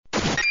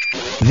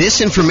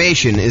This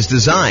information is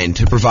designed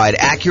to provide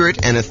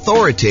accurate and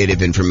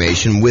authoritative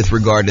information with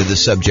regard to the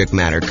subject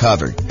matter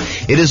covered.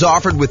 It is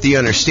offered with the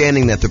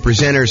understanding that the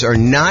presenters are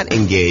not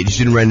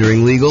engaged in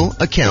rendering legal,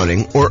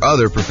 accounting, or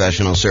other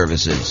professional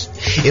services.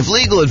 If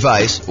legal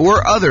advice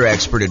or other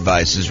expert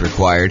advice is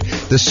required,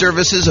 the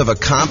services of a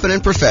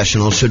competent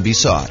professional should be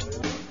sought.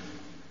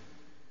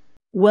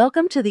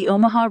 Welcome to the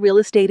Omaha Real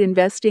Estate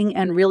Investing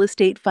and Real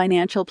Estate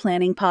Financial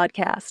Planning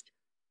Podcast.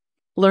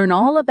 Learn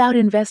all about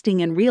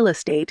investing in real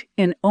estate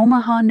in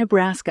Omaha,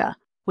 Nebraska,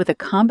 with a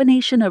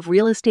combination of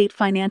real estate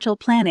financial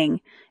planning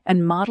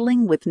and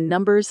modeling with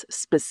numbers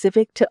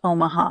specific to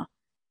Omaha.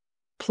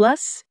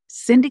 Plus,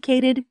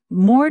 syndicated,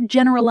 more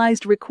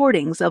generalized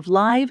recordings of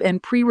live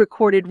and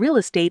pre-recorded real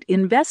estate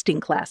investing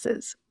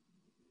classes.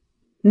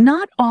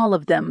 Not all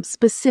of them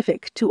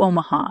specific to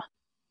Omaha.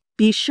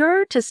 Be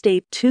sure to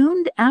stay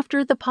tuned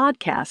after the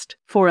podcast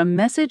for a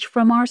message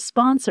from our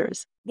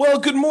sponsors. Well,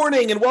 good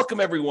morning and welcome,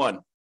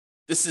 everyone.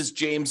 This is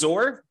James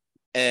Orr,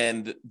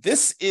 and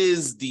this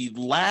is the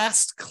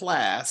last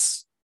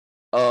class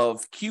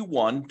of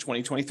Q1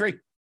 2023.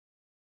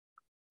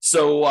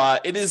 So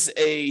it is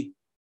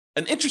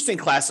an interesting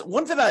class,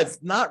 one that I've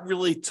not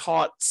really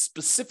taught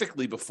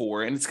specifically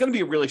before, and it's going to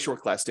be a really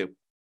short class too.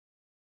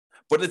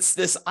 But it's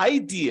this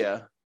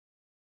idea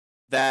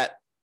that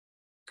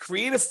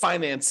creative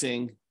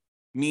financing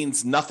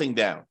means nothing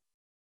down.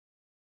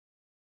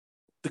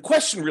 The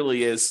question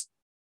really is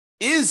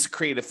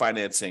creative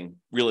financing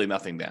really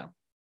nothing down?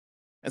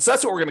 And so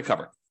that's what we're going to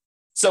cover.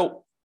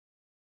 So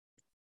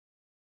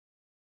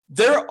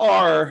there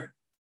are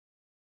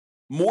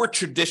more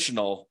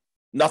traditional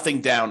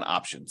nothing down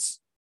options.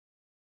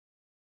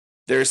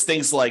 There's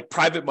things like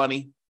private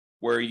money,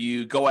 where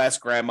you go ask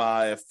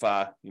grandma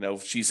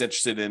if she's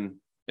interested in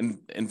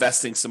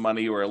investing some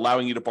money or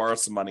allowing you to borrow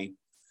some money.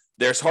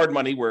 There's hard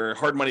money, where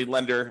hard money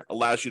lender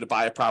allows you to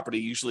buy a property,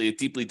 usually a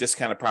deeply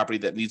discounted property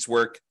that needs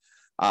work.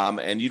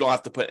 And you don't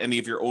have to put any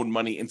of your own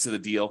money into the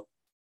deal.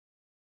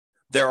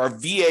 There are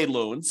VA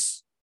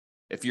loans,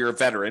 if you're a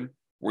veteran,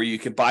 where you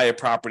can buy a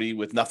property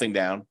with nothing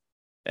down.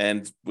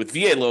 And with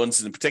VA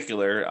loans in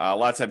particular, a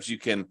lot of times you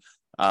can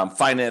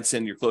finance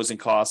in your closing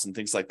costs and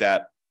things like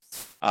that.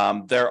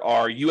 There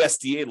are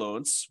USDA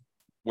loans,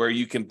 where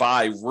you can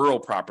buy rural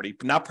property,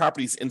 not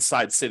properties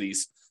inside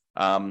cities.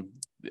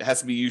 It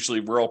has to be usually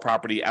rural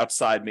property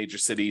outside major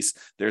cities.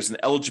 There's an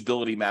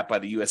eligibility map by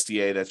the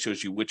USDA that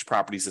shows you which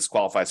properties this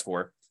qualifies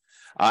for.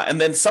 And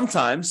then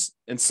sometimes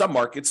in some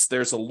markets,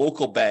 there's a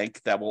local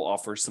bank that will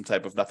offer some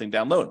type of nothing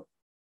down loan.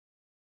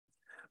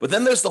 But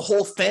then there's the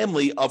whole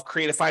family of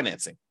creative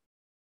financing.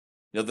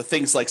 The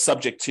things like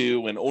subject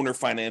to and owner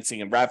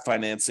financing and wrap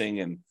financing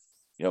and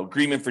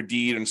agreement for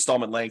deed,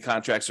 installment land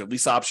contracts, or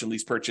lease option,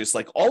 lease purchase,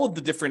 like all of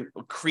the different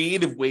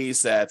creative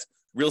ways that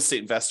real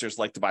estate investors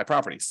like to buy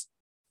properties.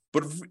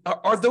 But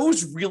are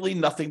those really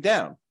nothing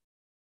down?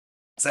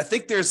 Because I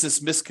think there's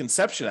this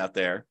misconception out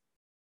there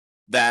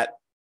that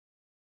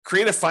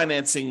creative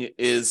financing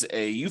is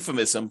a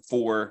euphemism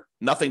for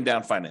nothing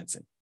down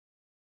financing.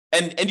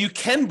 And you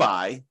can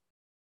buy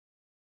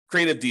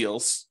creative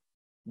deals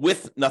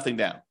with nothing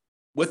down,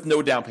 with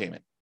no down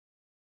payment.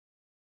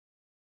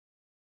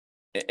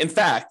 In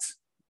fact,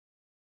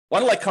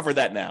 why don't I cover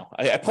that now?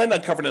 I plan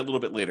on covering it a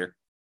little bit later,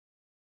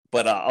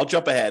 but I'll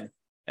jump ahead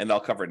and I'll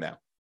cover it now.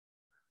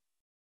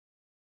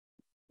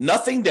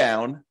 Nothing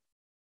down,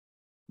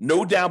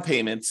 no down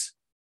payments,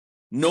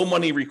 no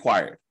money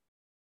required.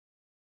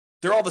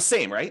 They're all the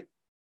same, right?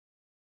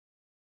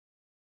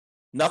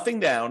 Nothing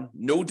down,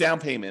 no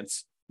down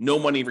payments, no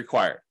money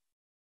required.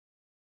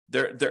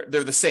 They're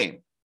the same.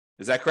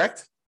 Is that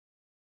correct?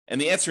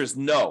 And the answer is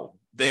no,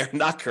 they are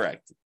not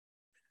correct.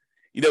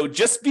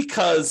 Just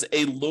because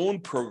a loan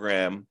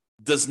program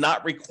does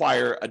not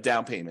require a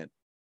down payment,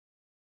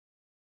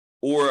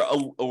 or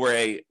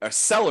a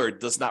seller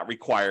does not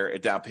require a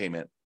down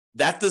payment,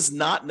 that does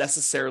not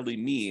necessarily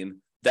mean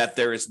that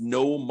there is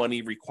no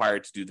money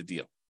required to do the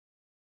deal.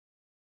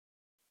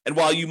 And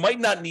while you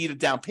might not need a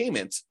down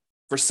payment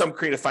for some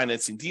creative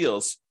financing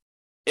deals,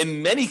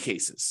 in many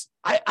cases,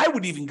 I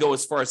would even go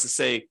as far as to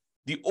say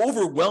the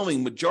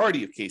overwhelming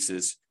majority of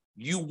cases,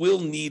 you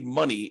will need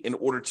money in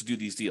order to do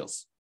these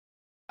deals.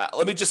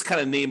 Let me just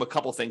kind of name a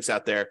couple things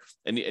out there,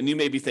 and you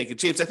may be thinking,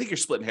 James, I think you're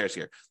splitting hairs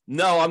here.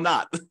 No, I'm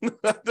not.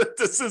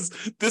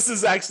 This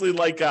is actually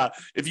like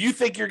if you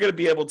think you're going to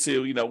be able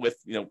to, with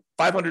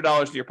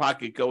 $500 in your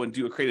pocket, go and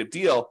do a creative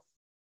deal,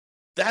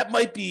 that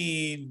might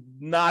be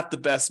not the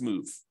best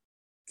move.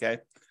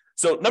 Okay,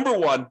 so number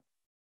one,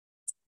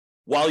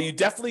 while you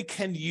definitely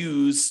can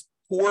use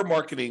poor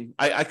marketing,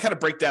 I kind of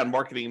break down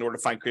marketing in order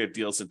to find creative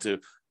deals into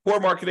poor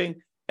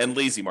marketing and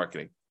lazy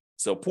marketing.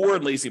 So poor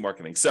and lazy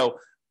marketing. So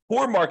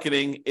poor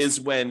marketing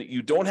is when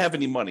you don't have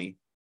any money,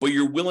 but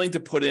you're willing to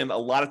put in a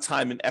lot of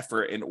time and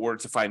effort in order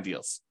to find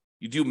deals.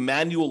 You do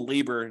manual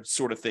labor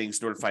sort of things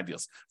in order to find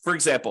deals. For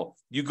example,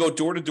 you go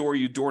door to door,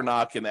 you door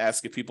knock and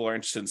ask if people are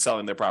interested in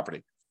selling their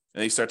property.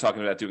 And you start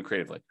talking about doing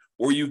creatively.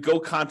 or you go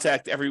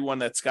contact everyone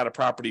that's got a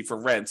property for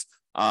rent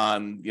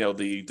on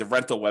the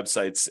rental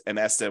websites and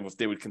ask them if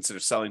they would consider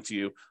selling to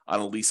you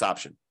on a lease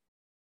option.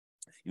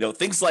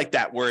 Things like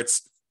that, where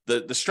it's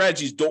the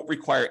strategies don't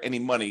require any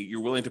money.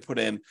 You're willing to put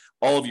in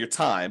all of your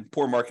time,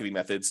 poor marketing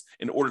methods,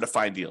 in order to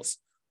find deals.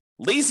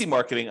 Lazy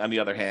marketing, on the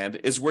other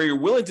hand, is where you're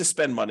willing to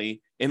spend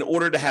money in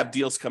order to have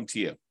deals come to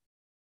you.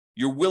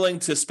 You're willing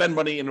to spend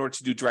money in order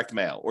to do direct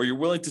mail, or you're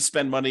willing to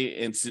spend money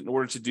in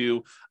order to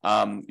do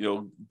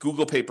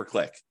Google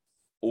pay-per-click,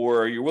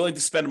 or you're willing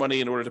to spend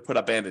money in order to put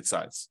up bandit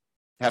signs,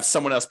 have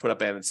someone else put up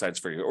bandit signs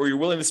for you, or you're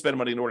willing to spend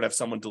money in order to have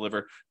someone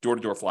deliver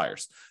door-to-door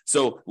flyers.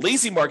 So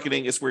lazy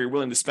marketing is where you're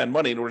willing to spend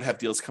money in order to have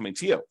deals coming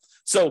to you.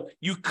 So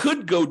you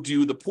could go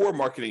do the poor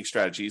marketing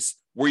strategies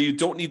where you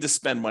don't need to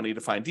spend money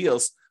to find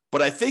deals.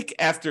 But I think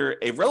after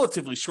a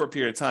relatively short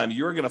period of time,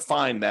 you're going to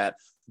find that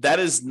that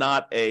is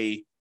not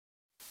a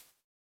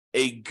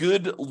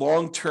good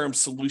long-term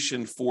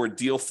solution for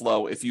deal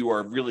flow if you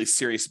are really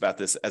serious about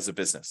this as a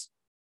business.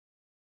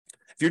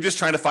 If you're just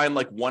trying to find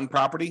like one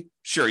property,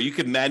 sure, you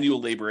could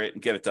manual labor it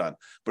and get it done.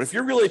 But if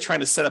you're really trying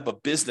to set up a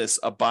business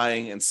of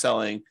buying and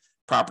selling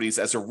properties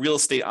as a real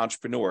estate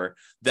entrepreneur,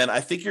 then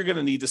I think you're going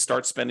to need to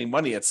start spending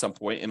money at some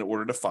point in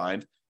order to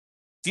find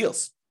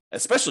deals,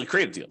 especially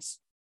creative deals.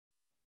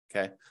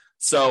 Okay.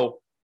 So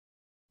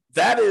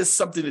that is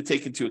something to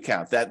take into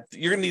account, that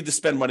you're going to need to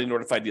spend money in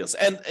order to find deals.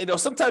 And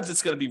sometimes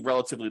it's going to be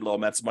relatively low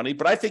amounts of money,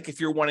 but I think if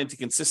you're wanting to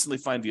consistently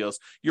find deals,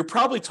 you're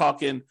probably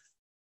talking,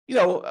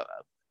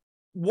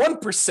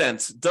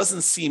 1%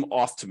 doesn't seem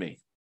off to me.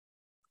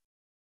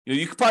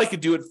 You probably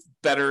could do it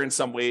better in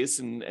some ways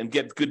and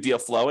get good deal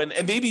flow. And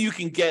maybe you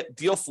can get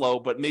deal flow,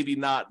 but maybe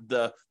not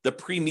the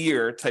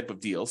premier type of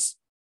deals.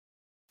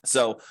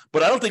 So,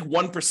 but I don't think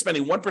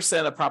spending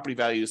 1% of property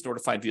values in order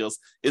to find deals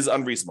is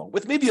unreasonable,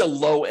 with maybe a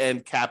low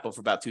end cap of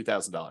about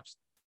 $2,000.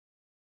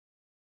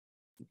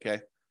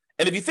 Okay.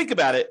 And if you think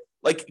about it,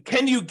 like,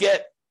 can you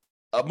get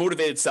a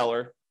motivated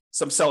seller,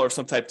 some seller of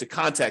some type, to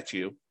contact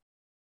you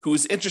who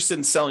is interested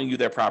in selling you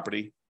their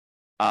property?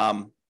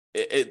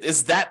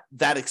 Is that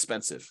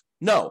expensive?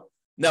 No.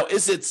 Now,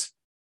 is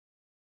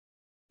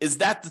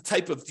that the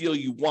type of deal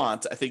you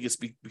want? I think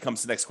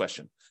becomes the next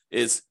question.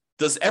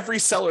 Does every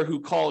seller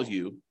who calls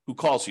you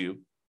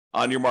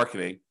on your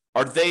marketing,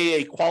 are they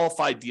a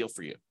qualified deal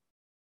for you?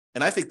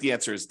 And I think the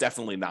answer is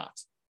definitely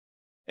not.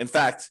 In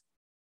fact,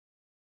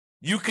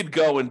 you could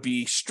go and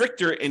be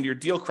stricter in your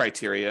deal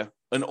criteria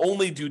and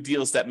only do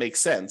deals that make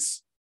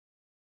sense.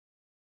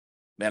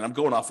 Man, I'm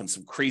going off on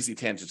some crazy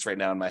tangents right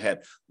now in my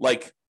head.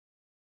 Like,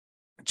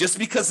 just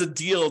because a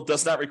deal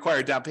does not require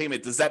a down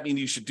payment, does that mean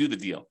you should do the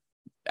deal?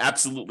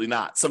 Absolutely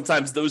not.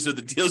 Sometimes those are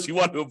the deals you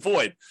want to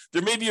avoid.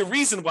 There may be a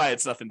reason why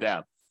it's nothing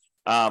down.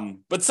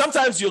 But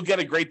sometimes you'll get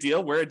a great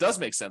deal where it does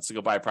make sense to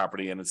go buy a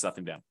property and it's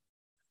nothing down.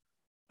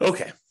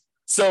 Okay.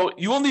 So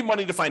you will need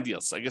money to find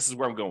deals, I guess is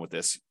where I'm going with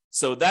this.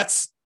 So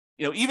that's,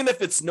 even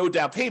if it's no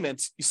down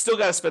payment, you still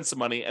got to spend some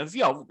money. And,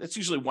 it's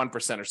usually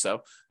 1% or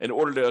so in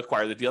order to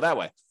acquire the deal that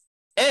way.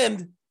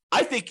 And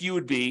I think you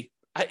would be,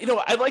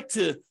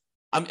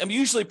 I'm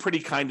usually pretty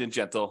kind and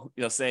gentle,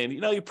 saying,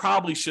 you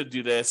probably should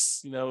do this,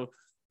 you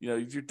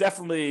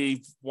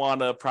definitely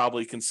want to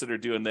probably consider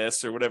doing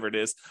this or whatever it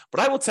is.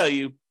 But I will tell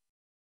you,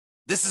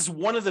 this is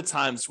one of the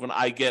times when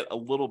I get a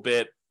little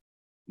bit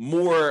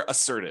more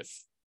assertive.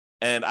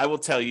 And I will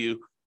tell you,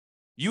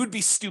 you would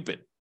be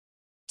stupid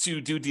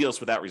to do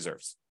deals without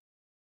reserves.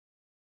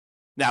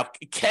 Now,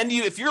 can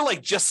you, if you're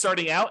like just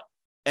starting out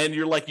and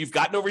you're like, you've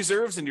got no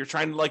reserves and you're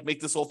trying to like make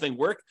this whole thing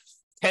work,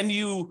 can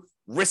you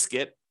risk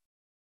it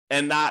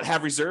and not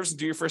have reserves and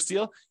do your first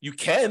deal? You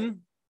can.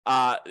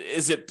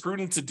 Is it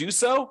prudent to do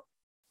so?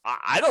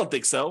 I don't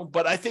think so,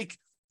 but I think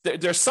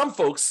there's some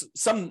folks,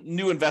 some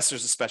new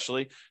investors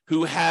especially,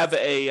 who have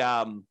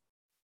their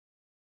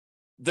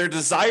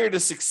desire to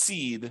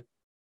succeed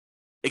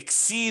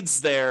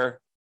exceeds their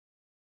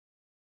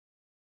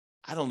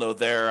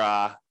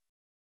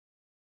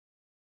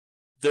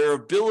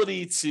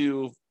ability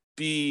to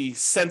be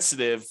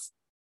sensitive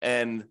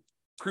and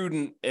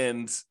prudent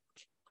and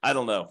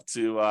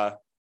to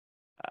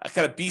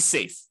kind of be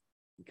safe.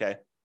 Okay.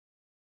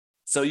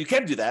 So you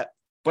can do that,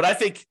 but I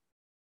think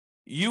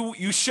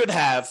you should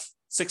have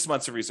 6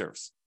 months of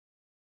reserves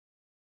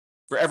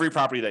for every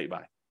property that you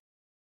buy.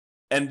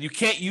 And you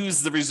can't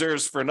use the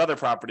reserves for another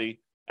property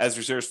as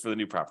reserves for the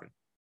new property.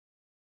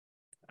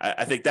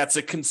 I think that's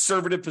a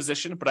conservative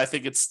position, but I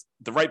think it's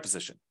the right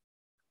position.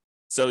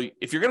 So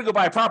if you're going to go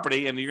buy a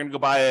property and you're going to go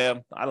buy a,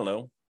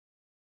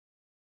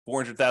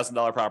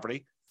 $400,000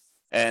 property,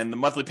 and the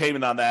monthly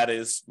payment on that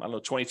is,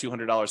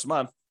 $2,200 a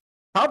month,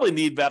 probably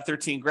need about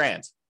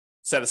 $13,000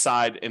 set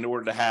aside in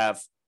order to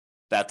have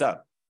that done.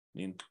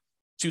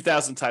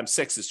 2,000 times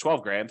 6 is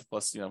 $12,000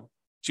 plus,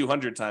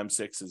 200 times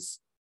 6 is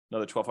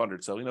another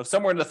 1,200. So,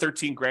 somewhere in the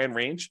 $13,000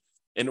 range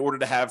in order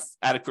to have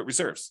adequate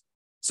reserves.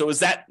 So is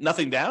that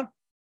nothing down?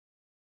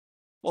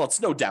 Well,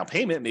 it's no down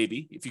payment,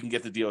 maybe, if you can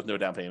get the deal with no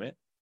down payment.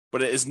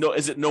 But is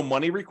it no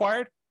money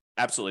required?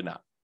 Absolutely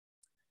not.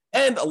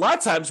 And a lot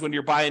of times when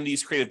you're buying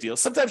these creative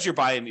deals, sometimes you're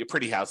buying your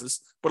pretty houses,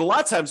 but a lot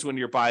of times when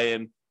you're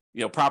buying,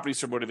 properties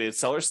from motivated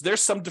sellers,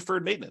 there's some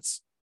deferred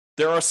maintenance.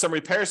 There are some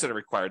repairs that are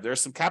required. There are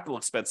some capital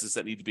expenses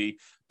that need to be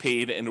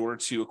paid in order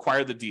to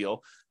acquire the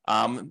deal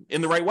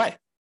in the right way.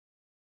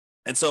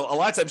 And so a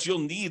lot of times you'll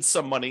need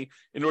some money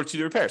in order to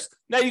do repairs.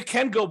 Now you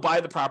can go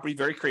buy the property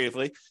very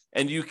creatively,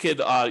 and you could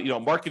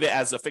market it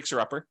as a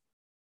fixer-upper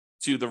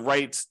to the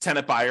right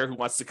tenant buyer who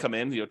wants to come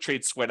in,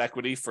 trade sweat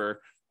equity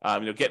for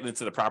getting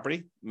into the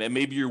property. And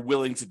maybe you're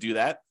willing to do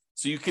that.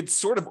 So you could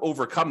sort of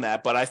overcome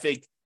that. But I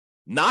think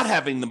not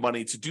having the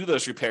money to do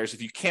those repairs,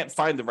 if you can't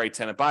find the right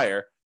tenant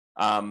buyer,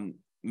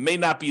 may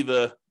not be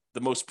the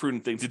most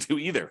prudent thing to do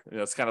either.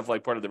 It's kind of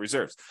like part of the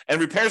reserves. And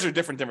repairs are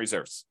different than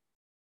reserves.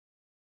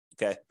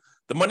 Okay.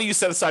 The money you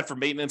set aside for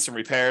maintenance and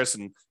repairs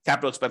and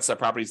capital expenses on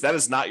properties, that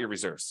is not your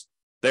reserves.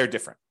 They're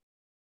different.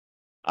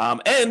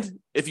 And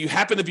if you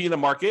happen to be in a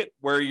market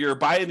where you're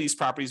buying these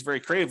properties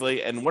very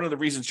creatively, and one of the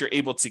reasons you're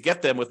able to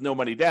get them with no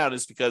money down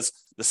is because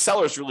the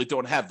sellers really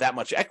don't have that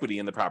much equity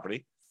in the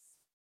property,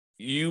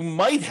 you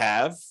might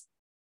have,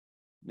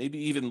 maybe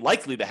even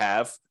likely to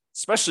have,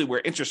 especially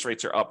where interest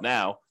rates are up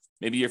now,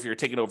 maybe if you're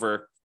taking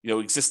over,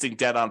 existing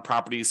debt on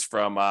properties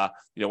from,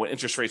 when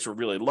interest rates were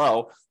really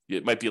low,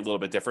 it might be a little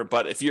bit different.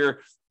 But if you're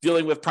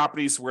dealing with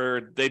properties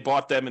where they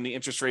bought them and the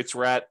interest rates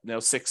were at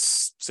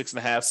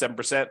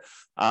 6.5%,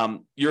 7%,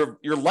 you're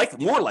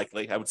more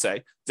likely, I would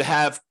say, to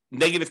have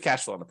negative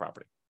cash flow on the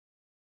property.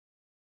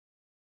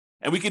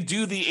 And we could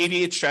do the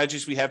 88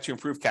 strategies we have to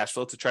improve cash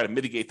flow to try to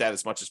mitigate that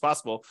as much as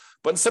possible.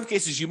 But in some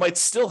cases, you might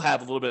still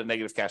have a little bit of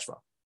negative cash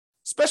flow,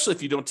 especially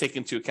if you don't take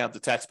into account the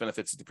tax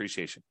benefits of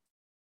depreciation.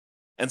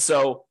 And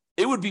so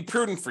it would be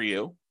prudent for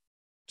you,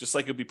 just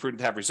like it would be prudent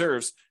to have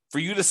reserves, for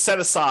you to set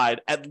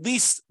aside at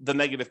least the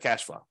negative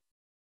cash flow.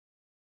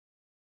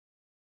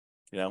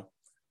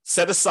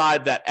 Set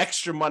aside that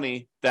extra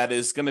money that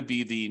is going to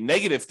be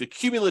the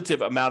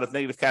cumulative amount of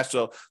negative cash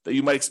flow that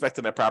you might expect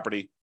in that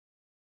property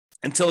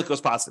until it goes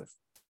positive.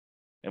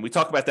 And we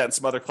talk about that in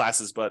some other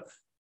classes, but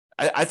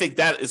I think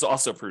that is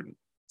also prudent.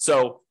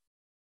 So,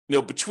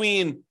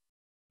 between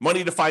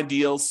money to find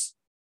deals,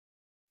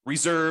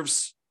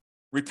 reserves,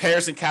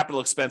 repairs and capital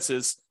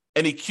expenses,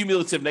 any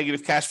cumulative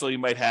negative cash flow you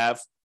might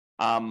have,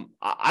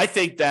 I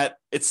think that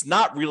it's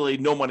not really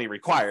no money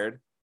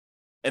required,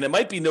 and it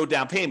might be no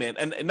down payment.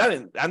 And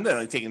I'm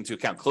not taking into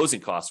account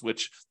closing costs,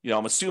 which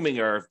I'm assuming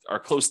are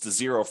close to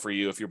zero for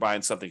you if you're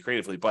buying something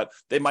creatively, but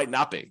they might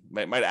not be.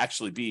 Might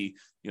actually be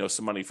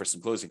some money for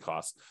some closing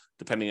costs,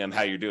 depending on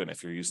how you're doing.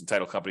 If you're using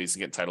title companies and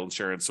getting title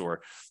insurance,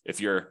 or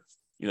if you're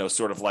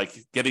sort of like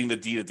getting the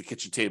deed at the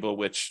kitchen table,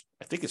 which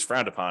I think is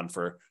frowned upon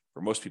for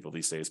most people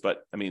these days.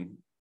 But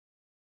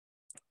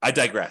I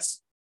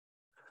digress.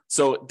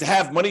 So to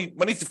have money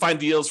to find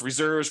deals,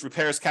 reserves,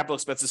 repairs, capital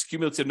expenses,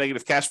 cumulative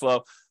negative cash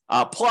flow,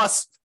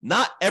 plus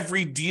not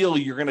every deal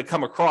you're going to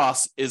come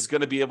across is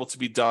going to be able to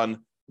be done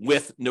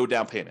with no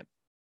down payment.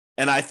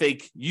 And I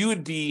think you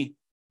would be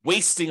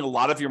wasting a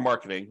lot of your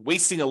marketing,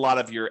 wasting a lot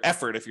of your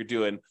effort if you're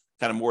doing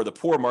kind of more of the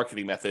poor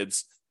marketing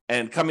methods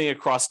and coming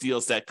across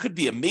deals that could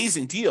be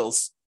amazing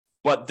deals,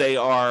 but they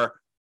are,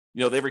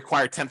 they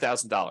require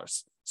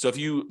 $10,000. So if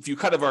you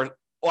kind of are,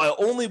 I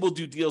only will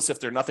do deals if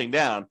they're nothing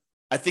down,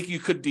 I think you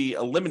could be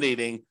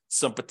eliminating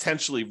some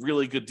potentially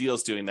really good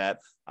deals doing that.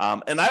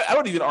 And I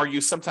would even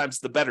argue sometimes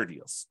the better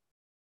deals.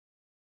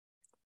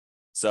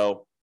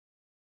 So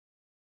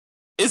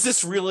is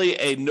this really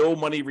a no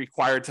money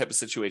required type of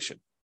situation?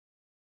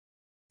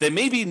 There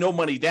may be no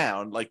money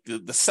down, like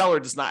the seller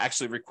does not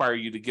actually require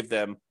you to give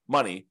them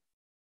money,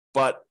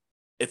 but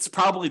it's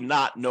probably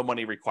not no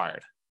money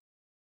required.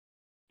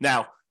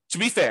 Now, to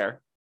be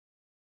fair,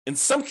 in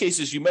some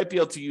cases, you might be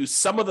able to use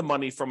some of the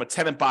money from a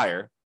tenant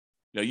buyer.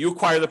 You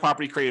acquire the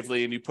property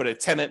creatively and you put a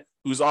tenant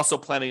who's also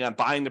planning on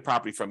buying the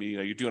property from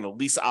you. You're doing a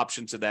lease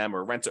option to them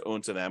or rent to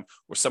own to them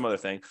or some other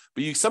thing.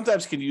 But you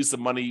sometimes can use the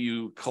money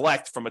you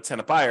collect from a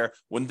tenant buyer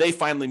when they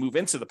finally move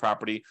into the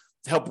property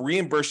to help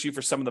reimburse you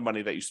for some of the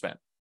money that you spent.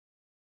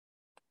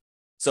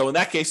 So in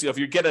that case, if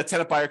you get a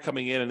tenant buyer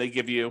coming in and they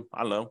give you,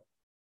 1%,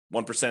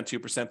 2%,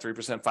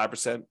 3%,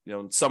 5%,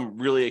 in some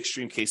really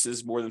extreme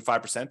cases, more than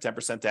 5%,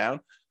 10%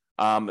 down,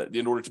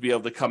 in order to be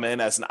able to come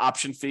in as an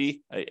option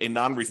fee, a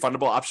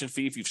non-refundable option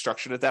fee, if you've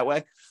structured it that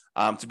way,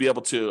 to be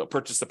able to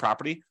purchase the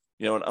property.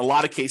 In a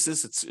lot of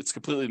cases, it's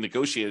completely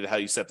negotiated how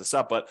you set this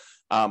up, but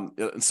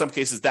in some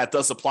cases that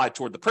does apply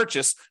toward the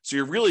purchase. So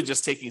you're really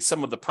just taking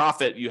some of the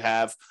profit you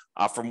have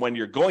from when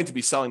you're going to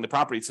be selling the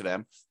property to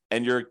them,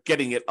 and you're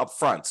getting it up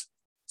front.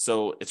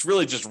 So it's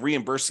really just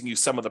reimbursing you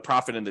some of the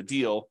profit in the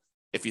deal,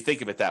 if you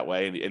think of it that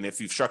way, and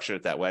if you've structured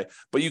it that way.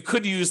 But you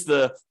could use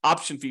the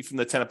option fee from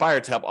the tenant buyer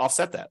to help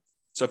offset that.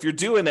 So if you're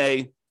doing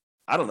a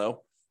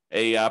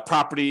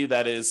property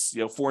that is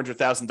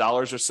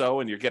 $400,000 or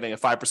so, and you're getting a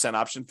 5%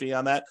 option fee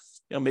on that,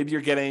 maybe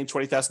you're getting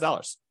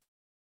 $20,000,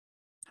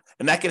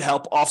 and that can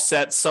help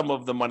offset some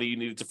of the money you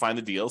needed to find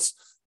the deals.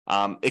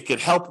 It could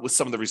help with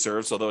some of the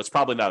reserves, although it's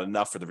probably not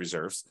enough for the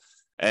reserves,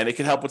 and it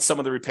can help with some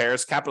of the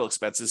repairs, capital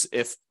expenses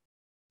if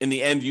in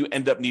the end, you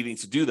end up needing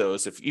to do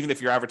those. Even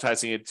if you're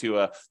advertising it to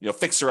a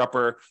fixer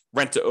upper,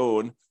 rent to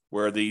own,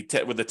 where the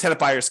tenant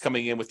buyer is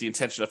coming in with the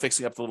intention of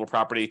fixing up the little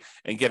property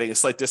and getting a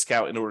slight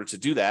discount in order to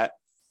do that.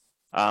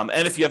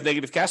 And if you have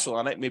negative cash flow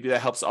on it, maybe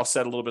that helps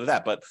offset a little bit of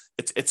that. But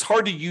it's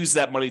hard to use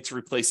that money to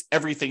replace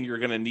everything you're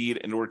going to need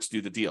in order to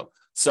do the deal.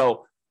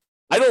 So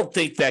I don't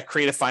think that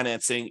creative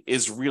financing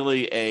is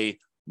really a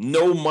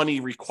no money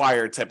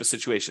required type of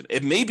situation.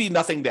 It may be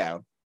nothing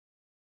down,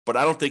 but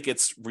I don't think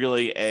it's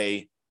really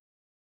a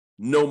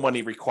no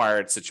money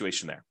required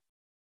situation there.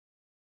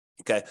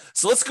 Okay,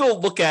 so let's go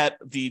look at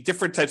the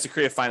different types of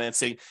creative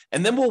financing,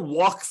 and then we'll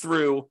walk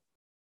through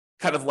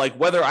kind of like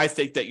whether I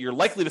think that you're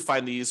likely to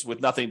find these with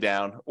nothing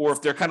down, or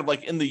if they're kind of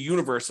like in the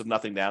universe of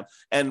nothing down,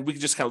 and we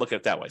can just kind of look at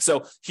it that way.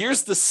 So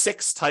here's the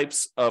 6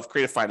 types of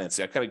creative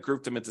financing. I kind of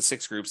grouped them into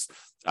 6 groups.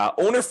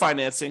 Owner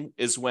financing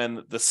is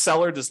when the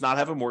seller does not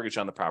have a mortgage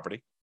on the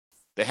property.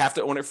 They have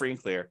to own it free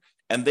and clear,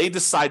 and they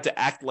decide to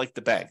act like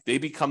the bank. They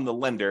become the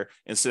lender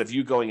instead of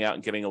you going out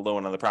and getting a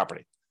loan on the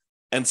property.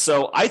 And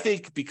so I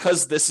think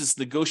because this is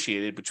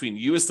negotiated between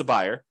you as the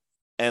buyer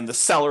and the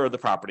seller of the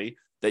property,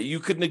 that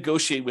you could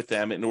negotiate with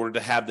them in order to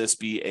have this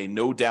be a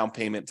no down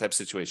payment type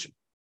situation.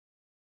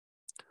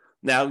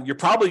 Now, you're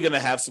probably going to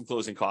have some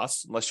closing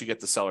costs unless you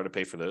get the seller to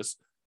pay for those.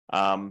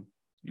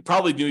 You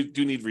probably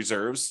do need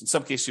reserves. In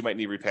some cases, you might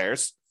need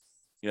repairs,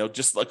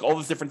 just like all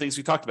the different things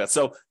we talked about.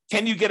 So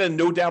can you get a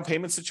no down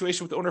payment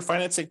situation with owner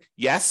financing?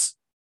 Yes.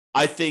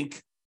 I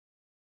think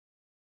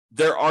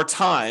there are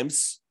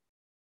times,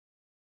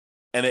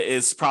 and it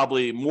is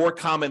probably more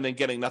common than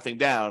getting nothing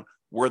down,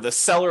 where the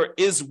seller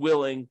is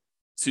willing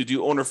to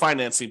do owner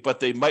financing, but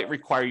they might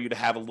require you to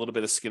have a little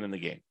bit of skin in the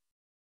game,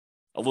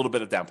 a little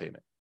bit of down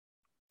payment.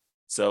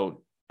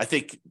 So I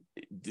think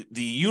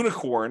the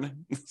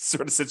unicorn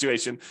sort of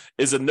situation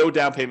is a no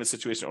down payment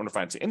situation, owner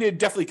financing, and you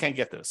definitely can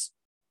get this.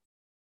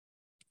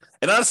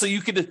 And honestly,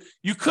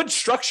 you could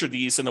structure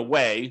these in a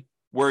way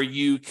where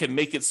you can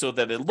make it so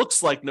that it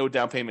looks like no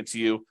down payment to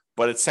you,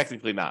 but it's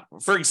technically not.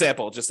 For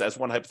example, just as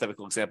one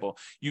hypothetical example,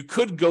 you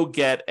could go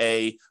get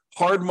a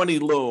hard money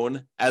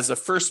loan as a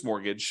first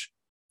mortgage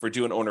for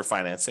doing owner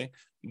financing,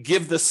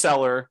 give the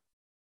seller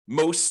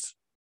most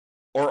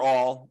or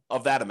all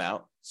of that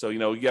amount. So,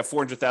 you have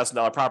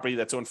 $400,000 property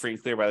that's owned free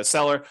and clear by the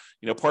seller.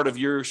 Part of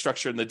your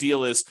structure in the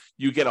deal is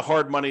you get a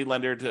hard money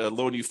lender to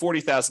loan you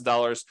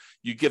 $40,000.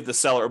 You give the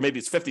seller, or maybe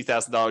it's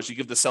 $50,000. You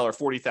give the seller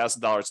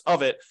 $40,000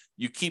 of it.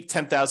 You keep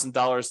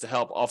 $10,000 to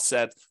help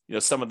offset,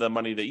 some of the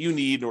money that you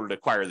need in order to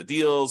acquire the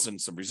deals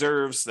and some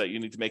reserves that you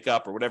need to make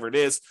up or whatever it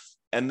is.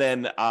 And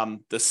then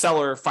the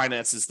seller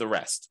finances the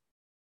rest.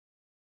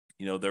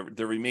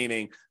 The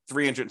remaining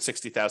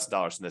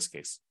 $360,000 in this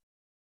case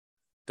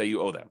that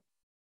you owe them.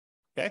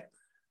 Okay.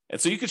 And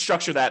so you could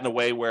structure that in a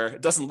way where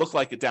it doesn't look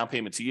like a down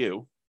payment to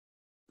you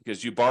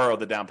because you borrow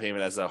the down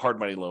payment as a hard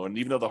money loan. And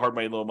even though the hard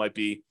money loan might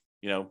be,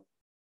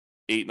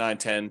 8, 9,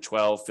 10,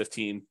 12,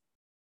 15,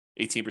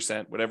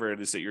 18%, whatever it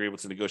is that you're able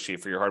to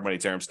negotiate for your hard money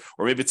terms,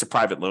 or maybe it's a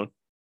private loan.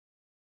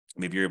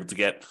 Maybe you're able to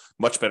get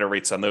much better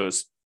rates on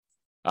those.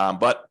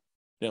 But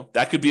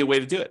that could be a way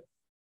to do it.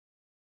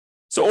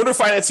 So owner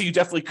financing, you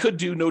definitely could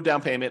do no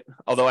down payment,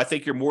 although I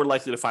think you're more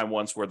likely to find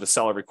ones where the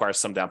seller requires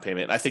some down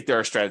payment. And I think there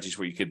are strategies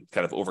where you could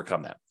kind of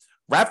overcome that.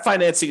 Wrap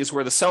financing is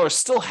where the seller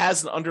still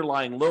has an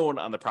underlying loan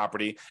on the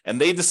property,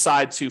 and they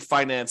decide to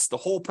finance the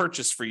whole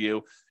purchase for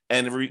you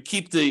and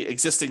keep the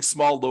existing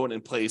small loan in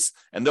place,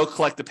 and they'll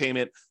collect the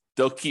payment.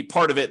 They'll keep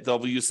part of it.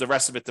 They'll use the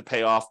rest of it to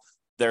pay off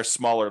their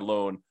smaller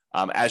loan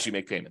as you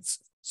make payments.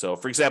 So,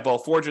 for example,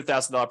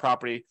 $400,000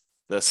 property,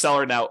 the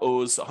seller now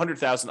owes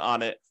 $100,000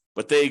 on it,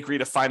 but they agree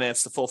to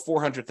finance the full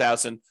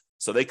 $400,000.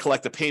 So they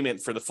collect the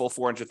payment for the full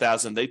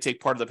 $400,000. They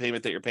take part of the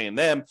payment that you're paying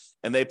them,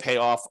 and they pay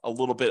off a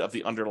little bit of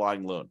the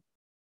underlying loan.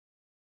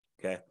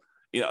 Okay.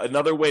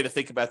 Another way to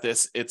think about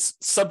this, it's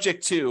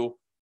subject to,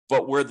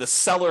 but where the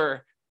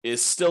seller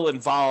is still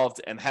involved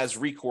and has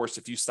recourse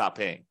if you stop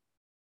paying.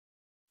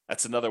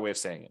 That's another way of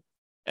saying it.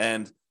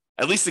 And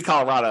at least in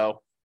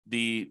Colorado,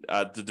 the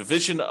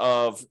division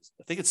of,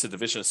 I think it's the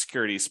Division of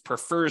Securities,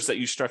 prefers that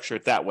you structure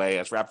it that way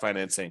as wrap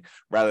financing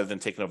rather than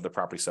taking over the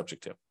property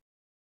subject to.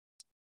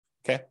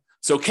 Okay.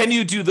 So can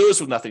you do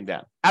those with nothing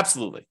down?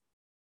 Absolutely.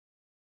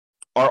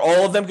 Are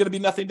all of them going to be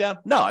nothing down?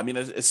 No. I mean,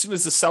 as soon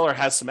as the seller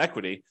has some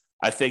equity,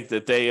 I think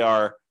that they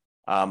are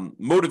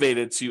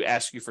motivated to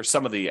ask you for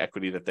some of the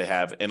equity that they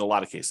have in a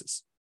lot of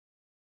cases.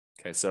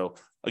 Okay. So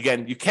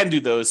again, you can do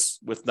those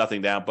with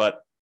nothing down,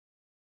 but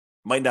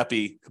might not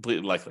be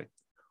completely likely.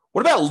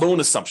 What about loan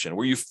assumption,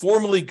 where you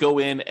formally go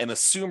in and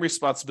assume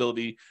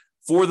responsibility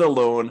for the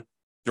loan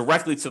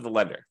directly to the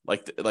lender?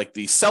 Like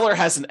the seller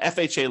has an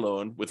FHA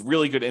loan with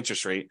really good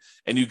interest rate,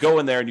 and you go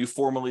in there and you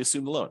formally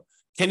assume the loan.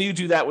 Can you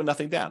do that with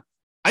nothing down?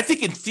 I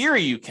think in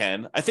theory you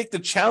can. I think the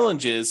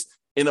challenge is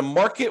in a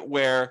market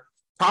where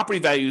property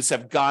values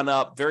have gone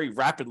up very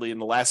rapidly in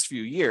the last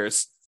few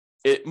years,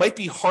 it might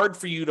be hard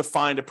for you to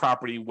find a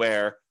property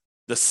where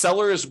the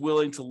seller is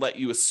willing to let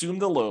you assume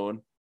the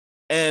loan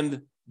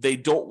and they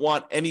don't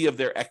want any of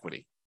their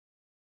equity.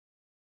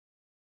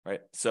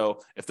 right?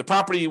 So if the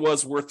property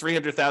was worth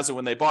 $300,000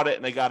 when they bought it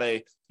and they got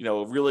a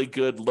really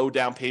good low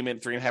down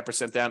payment,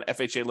 3.5% down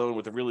FHA loan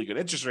with a really good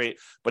interest rate,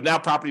 but now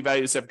property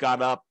values have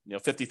gone up,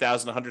 $50,000,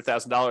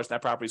 $100,000,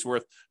 that property's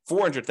worth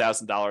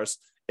 $400,000.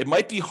 It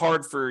might be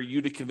hard for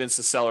you to convince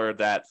the seller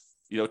that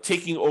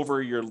taking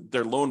over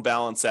their loan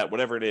balance at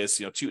whatever it is,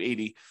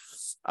 280,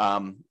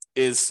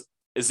 is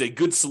a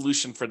good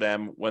solution for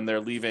them when they're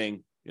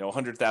leaving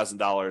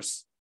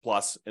 $100,000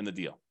 plus in the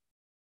deal.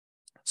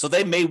 So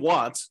they may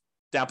want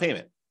down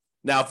payment.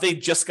 Now, if they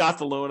just got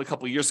the loan a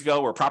couple of years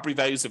ago, where property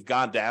values have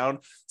gone down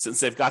since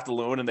they've got the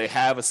loan and they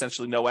have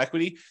essentially no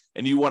equity,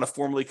 and you want to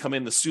formally come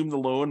in, assume the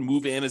loan,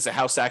 move in as a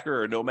house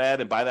hacker or a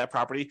nomad and buy that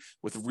property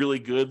with really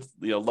good,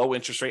 low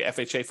interest rate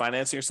FHA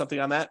financing or something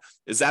on that,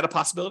 is that a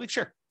possibility?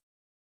 Sure.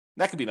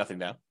 That could be nothing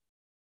down.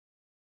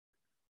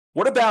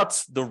 What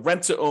about the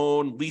rent to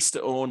own, lease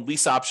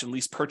option,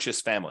 lease purchase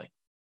family,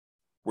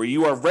 where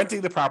you are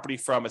renting the property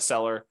from a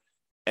seller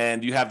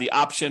and you have the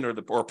option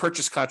or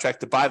purchase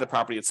contract to buy the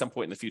property at some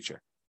point in the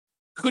future?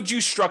 Could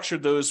you structure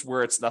those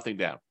where it's nothing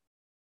down?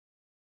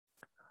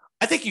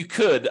 I think you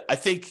could. I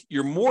think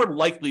you're more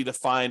likely to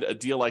find a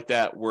deal like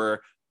that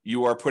where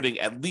you are putting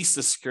at least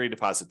a security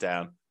deposit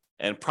down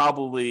and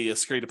probably a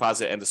security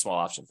deposit and a small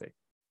option fee.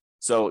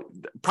 So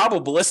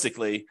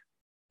probabilistically,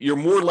 you're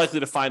more likely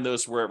to find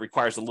those where it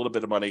requires a little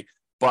bit of money.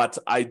 But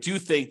I do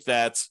think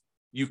that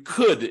you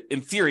could,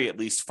 in theory at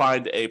least,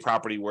 find a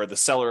property where the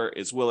seller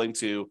is willing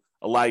to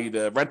allow you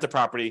to rent the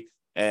property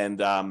and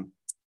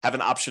have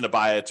an option to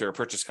buy it or a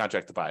purchase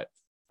contract to buy it.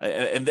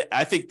 And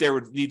I think there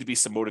would need to be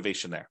some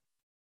motivation there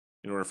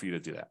in order for you to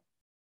do that.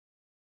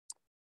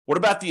 What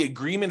about the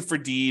agreement for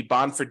deed,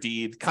 bond for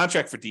deed,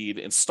 contract for deed,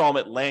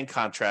 installment land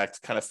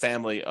contract kind of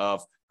family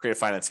of creative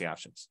financing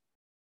options?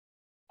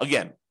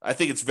 Again, I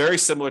think it's very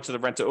similar to the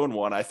rent to own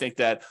one. I think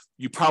that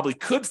you probably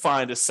could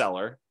find a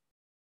seller,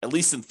 at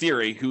least in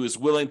theory, who is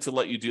willing to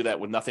let you do that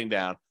with nothing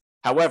down.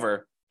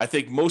 However, I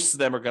think most of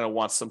them are going to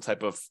want some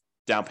type of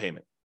down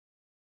payment.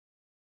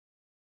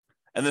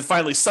 And then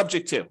finally,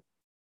 subject to.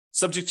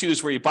 Subject to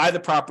is where you buy the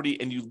property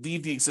and you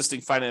leave the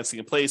existing financing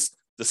in place.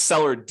 The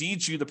seller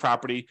deeds you the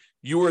property.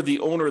 You are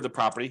the owner of the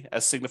property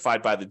as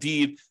signified by the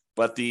deed,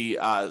 but the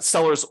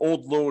seller's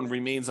old loan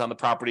remains on the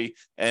property.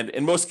 And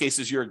in most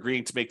cases, you're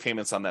agreeing to make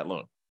payments on that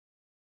loan.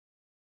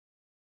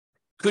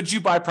 Could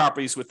you buy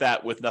properties with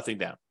that with nothing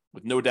down,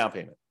 with no down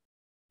payment?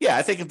 Yeah,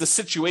 I think if the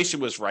situation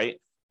was right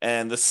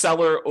and the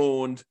seller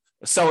owed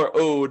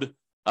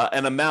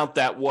an amount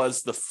that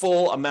was the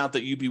full amount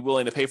that you'd be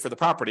willing to pay for the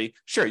property,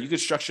 sure, you could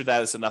structure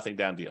that as a nothing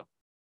down deal.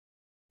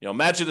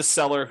 Imagine a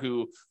seller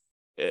who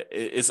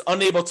is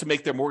unable to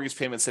make their mortgage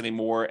payments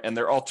anymore, and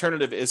their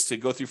alternative is to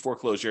go through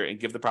foreclosure and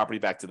give the property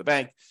back to the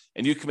bank.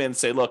 And you come in and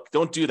say, look,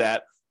 don't do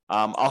that.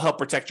 I'll help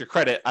protect your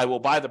credit. I will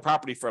buy the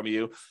property from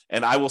you,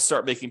 and I will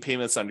start making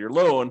payments on your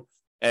loan.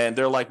 And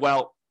they're like,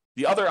 well,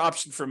 the other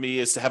option for me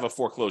is to have a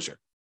foreclosure.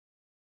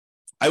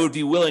 I would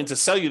be willing to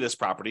sell you this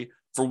property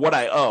for what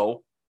I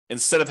owe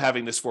instead of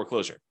having this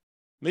foreclosure.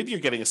 Maybe you're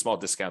getting a small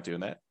discount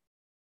doing that.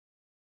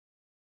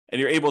 And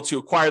you're able to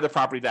acquire the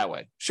property that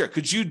way. Sure.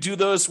 Could you do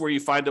those where you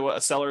find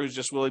a seller who's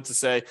just willing to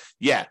say,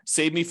 yeah,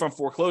 save me from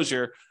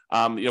foreclosure,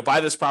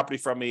 buy this property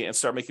from me and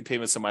start making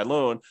payments on my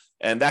loan.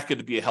 And that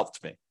could be a help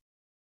to me.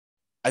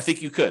 I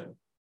think you could.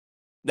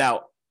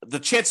 Now, the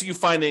chance of you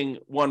finding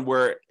one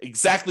where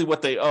exactly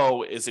what they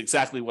owe is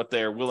exactly what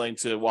they're willing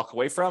to walk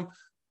away from,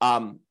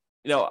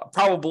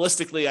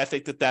 probabilistically, I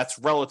think that that's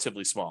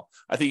relatively small.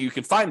 I think you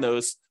can find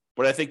those,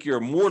 but I think you're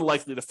more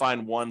likely to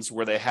find ones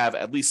where they have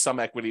at least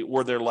some equity,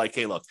 or they're like,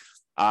 hey, look,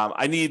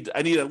 I need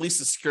at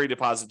least a security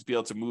deposit to be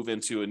able to move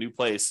into a new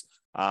place.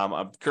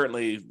 I'm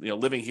currently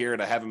living here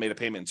and I haven't made a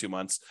payment in 2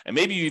 months. And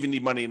maybe you even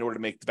need money in order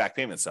to make the back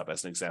payments up,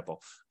 as an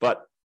example.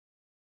 But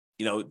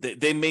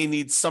they may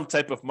need some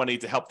type of money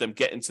to help them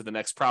get into the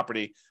next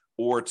property,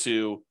 or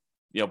to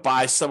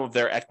buy some of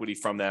their equity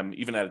from them,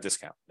 even at a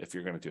discount, if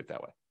you're going to do it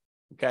that way.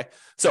 Okay,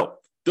 so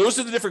those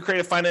are the different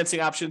creative financing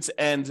options,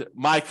 and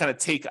my kind of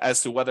take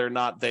as to whether or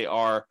not they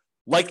are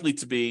likely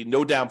to be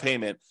no down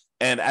payment.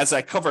 And as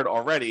I covered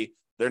already,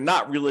 they're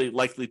not really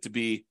likely to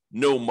be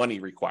no money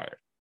required.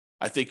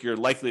 I think you're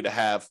likely to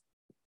have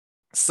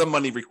some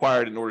money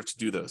required in order to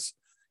do those.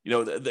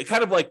 The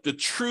kind of like the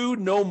true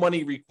no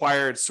money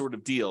required sort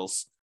of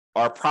deals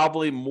are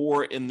probably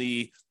more in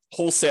the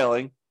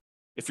wholesaling,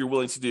 if you're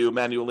willing to do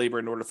manual labor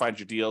in order to find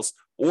your deals,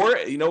 or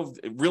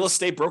real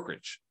estate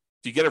brokerage.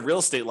 If you get a real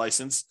estate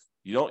license,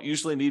 you don't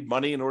usually need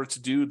money in order to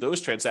do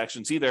those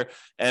transactions either.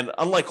 And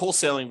unlike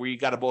wholesaling, where you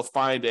got to both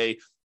find a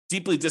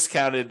deeply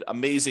discounted,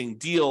 amazing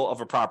deal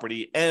of a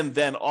property, and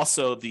then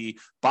also the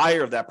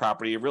buyer of that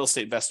property, a real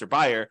estate investor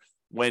buyer,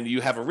 when you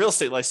have a real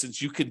estate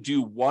license, you could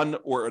do one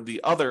or the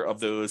other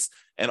of those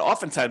and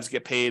oftentimes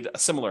get paid a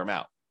similar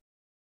amount.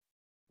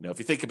 If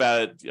you think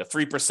about it,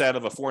 3%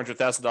 of a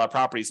 $400,000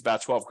 property is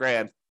about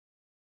 $12,000.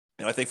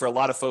 I think for a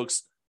lot of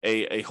folks,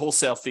 a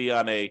wholesale fee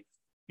on an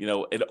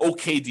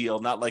okay deal,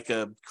 not like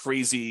a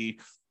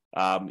crazy,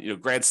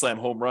 grand slam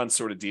home run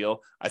sort of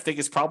deal, I think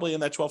is probably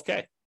in that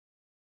 $12,000.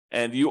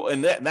 And you,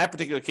 in that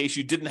particular case,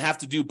 you didn't have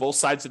to do both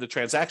sides of the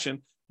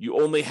transaction.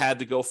 You only had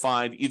to go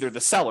find either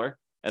the seller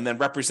and then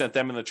represent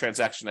them in the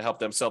transaction to help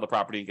them sell the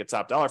property and get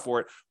top dollar for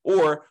it,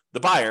 or the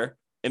buyer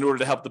in order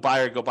to help the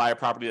buyer go buy a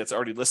property that's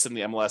already listed in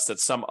the MLS that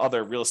some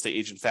other real estate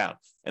agent found.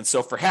 And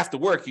so for half the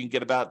work, you can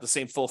get about the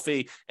same full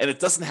fee, and it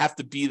doesn't have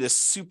to be this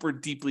super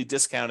deeply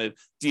discounted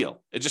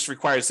deal. It just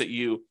requires that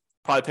you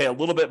probably pay a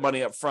little bit of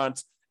money up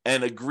front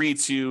and agree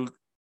to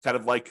kind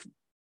of like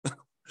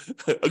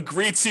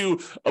agree to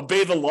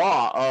obey the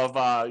law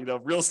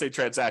of real estate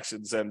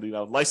transactions and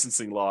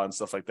licensing law and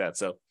stuff like that.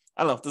 So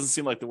I don't know. It doesn't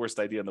seem like the worst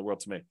idea in the world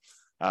to me,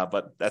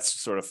 but that's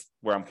sort of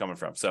where I'm coming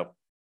from. So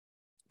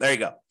there you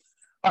go.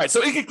 All right.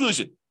 So in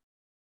conclusion,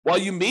 while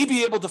you may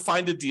be able to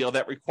find a deal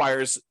that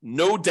requires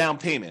no down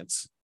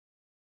payments,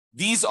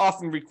 these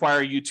often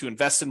require you to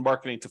invest in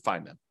marketing to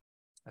find them.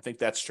 I think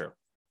that's true.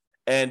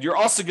 And you're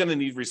also going to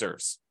need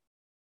reserves.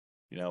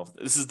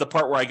 This is the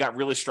part where I got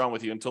really strong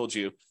with you and told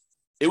you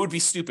it would be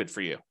stupid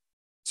for you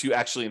to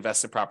actually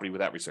invest in property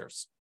without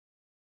reserves.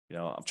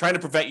 I'm trying to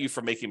prevent you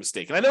from making a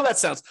mistake. And I know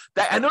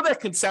that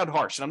can sound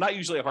harsh. And I'm not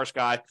usually a harsh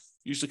guy,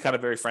 usually kind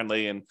of very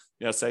friendly and,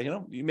 say,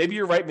 maybe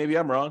you're right, maybe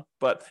I'm wrong.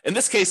 But in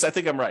this case, I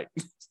think I'm right.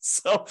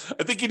 So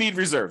I think you need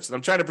reserves. And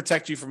I'm trying to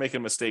protect you from making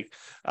a mistake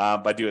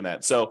by doing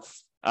that. So,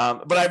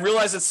 but I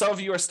realize that some of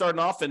you are starting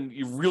off and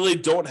you really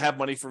don't have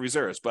money for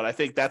reserves. But I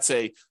think that's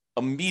a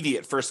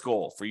immediate first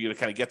goal for you to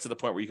kind of get to the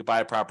point where you can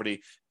buy a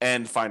property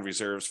and find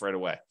reserves right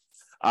away.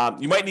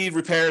 You might need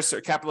repairs or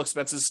capital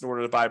expenses in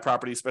order to buy a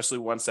property, especially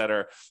ones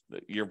that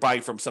you're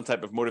buying from some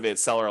type of motivated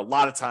seller. A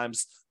lot of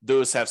times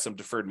those have some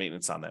deferred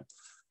maintenance on them.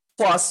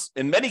 Plus,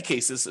 in many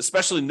cases,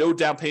 especially no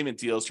down payment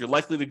deals, you're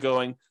likely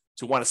to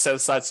want to set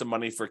aside some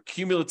money for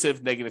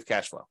cumulative negative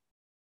cash flow.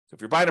 So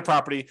if you're buying a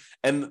property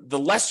and the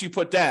less you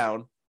put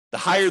down, the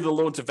higher the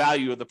loan to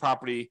value of the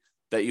property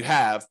that you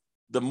have,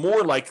 the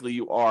more likely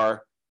you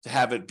are to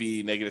have it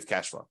be negative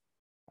cash flow.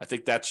 I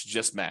think that's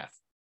just math.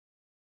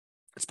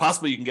 It's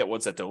possible you can get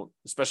ones that don't,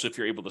 especially if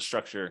you're able to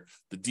structure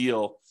the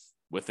deal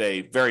with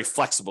a very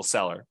flexible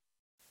seller.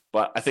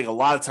 But I think a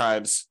lot of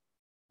times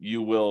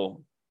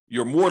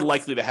you're more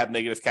likely to have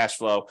negative cash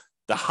flow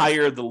the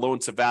higher the loan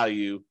to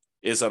value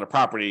is on a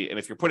property. And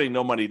if you're putting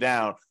no money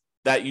down,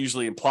 that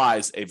usually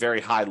implies a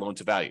very high loan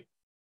to value.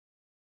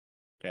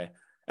 Okay.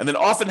 And then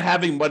often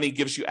having money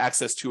gives you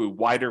access to a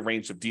wider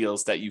range of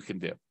deals that you can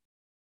do.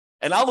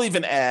 And I'll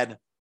even add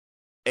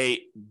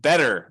a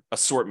better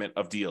assortment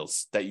of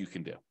deals that you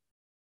can do.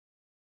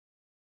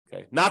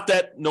 Okay. Not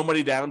that no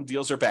money down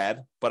deals are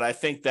bad, but I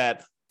think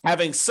that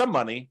having some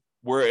money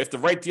where if the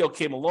right deal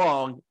came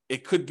along,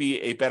 it could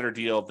be a better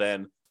deal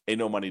than a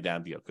no money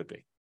down deal could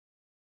be.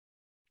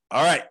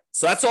 All right.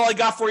 So that's all I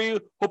got for you.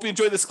 Hope you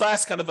enjoyed this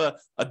class, kind of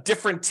a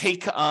different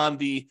take on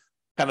the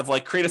kind of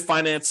like creative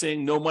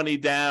financing, no money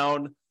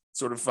down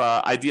sort of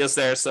ideas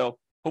there. So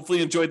hopefully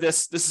you enjoyed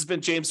this. This has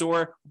been James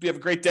Orr. Hope you have a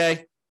great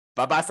day.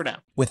 Bye-bye for now.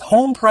 With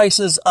home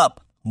prices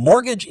up,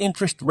 mortgage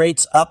interest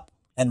rates up,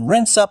 and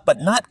rents up, but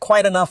not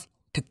quite enough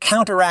to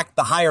counteract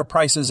the higher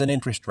prices and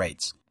interest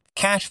rates,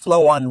 cash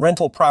flow on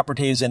rental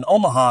properties in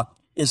Omaha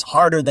is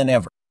harder than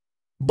ever.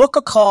 Book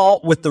a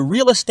call with the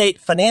Real Estate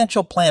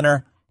Financial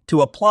Planner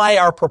to apply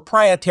our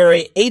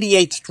proprietary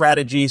 88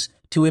 strategies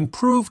to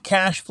improve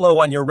cash flow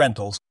on your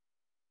rentals.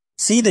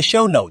 See the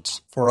show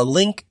notes for a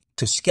link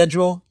to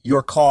schedule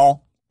your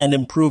call and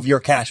improve your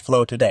cash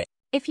flow today.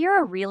 If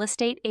you're a real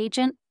estate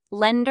agent,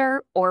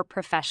 lender, or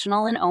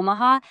professional in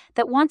Omaha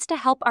that wants to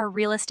help our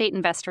real estate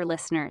investor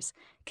listeners,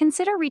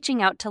 consider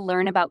reaching out to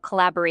learn about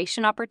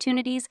collaboration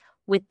opportunities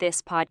with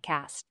this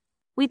podcast.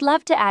 We'd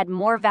love to add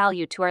more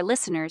value to our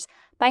listeners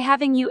by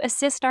having you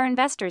assist our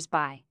investors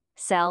buy,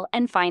 sell,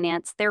 and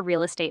finance their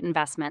real estate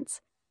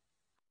investments.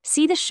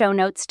 See the show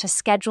notes to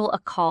schedule a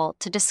call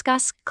to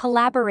discuss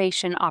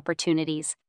collaboration opportunities.